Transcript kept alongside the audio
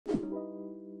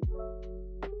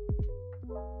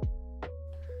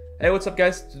Hey, what's up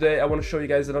guys? Today I want to show you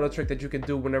guys another trick that you can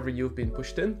do whenever you've been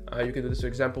pushed in. You can do this, for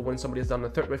example, when somebody has done a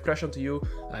third wave crash onto you.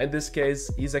 In this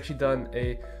case, he's actually done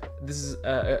this is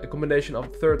a combination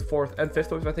of third, fourth, and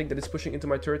fifth wave, I think, that is pushing into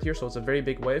my turret here. So it's a very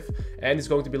big wave, and he's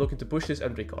going to be looking to push this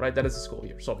and recall, right? That is his goal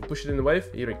here. So he pushed it in the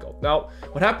wave, he recall. Now,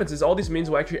 what happens is all these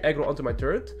minions will actually aggro onto my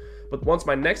turret, but once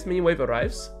my next minion wave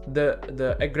arrives,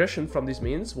 the aggression from these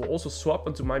minions will also swap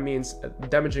onto my minions,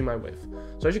 damaging my wave.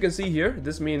 So as you can see here,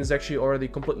 this minion is actually already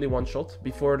completely one-shot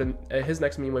before his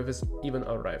next minion wave has even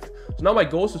arrived. So now my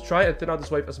goal is to try and thin out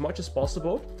this wave as much as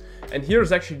possible, and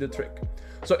here's actually the trick.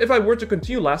 So if I were to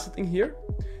continue last hitting here,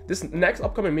 this next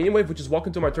upcoming minion wave would just walk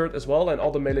into my turret as well, and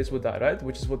all the melees would die, right?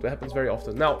 Which is what happens very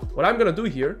often. Now, what I'm gonna do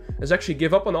here is actually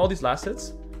give up on all these last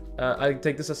hits. I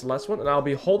take this as the last one, and I'll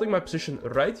be holding my position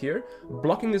right here,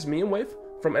 blocking this minion wave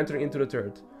from entering into the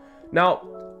turret. Now,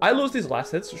 I lose these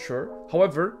last hits, sure.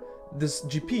 However, this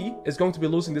GP is going to be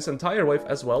losing this entire wave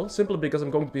as well, simply because I'm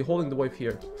going to be holding the wave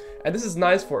here. And this is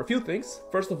nice for a few things.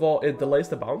 First of all, it delays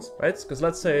the bounce, right? Because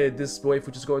let's say this wave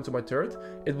would just go into my turret,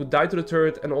 it would die to the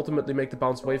turret and ultimately make the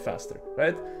bounce way faster,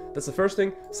 right? That's the first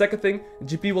thing. Second thing,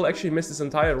 GP will actually miss this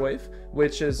entire wave,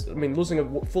 which is, I mean, losing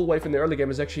a full wave in the early game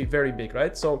is actually very big,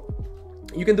 right? So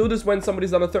you can do this when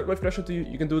somebody's done a third wave crash into you.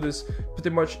 You can do this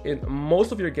pretty much in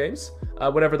most of your games,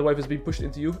 whenever the wave is being pushed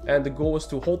into you. And the goal is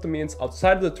to hold the minions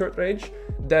outside of the turret range.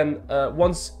 Then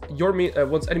once enemy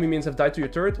minions have died to your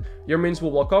turret, your minions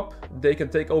will walk up. They can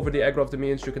take over the aggro of the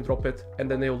minions. You can drop it,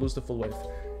 and then they will lose the full wave.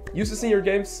 Use this in your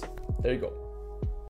games. There you go.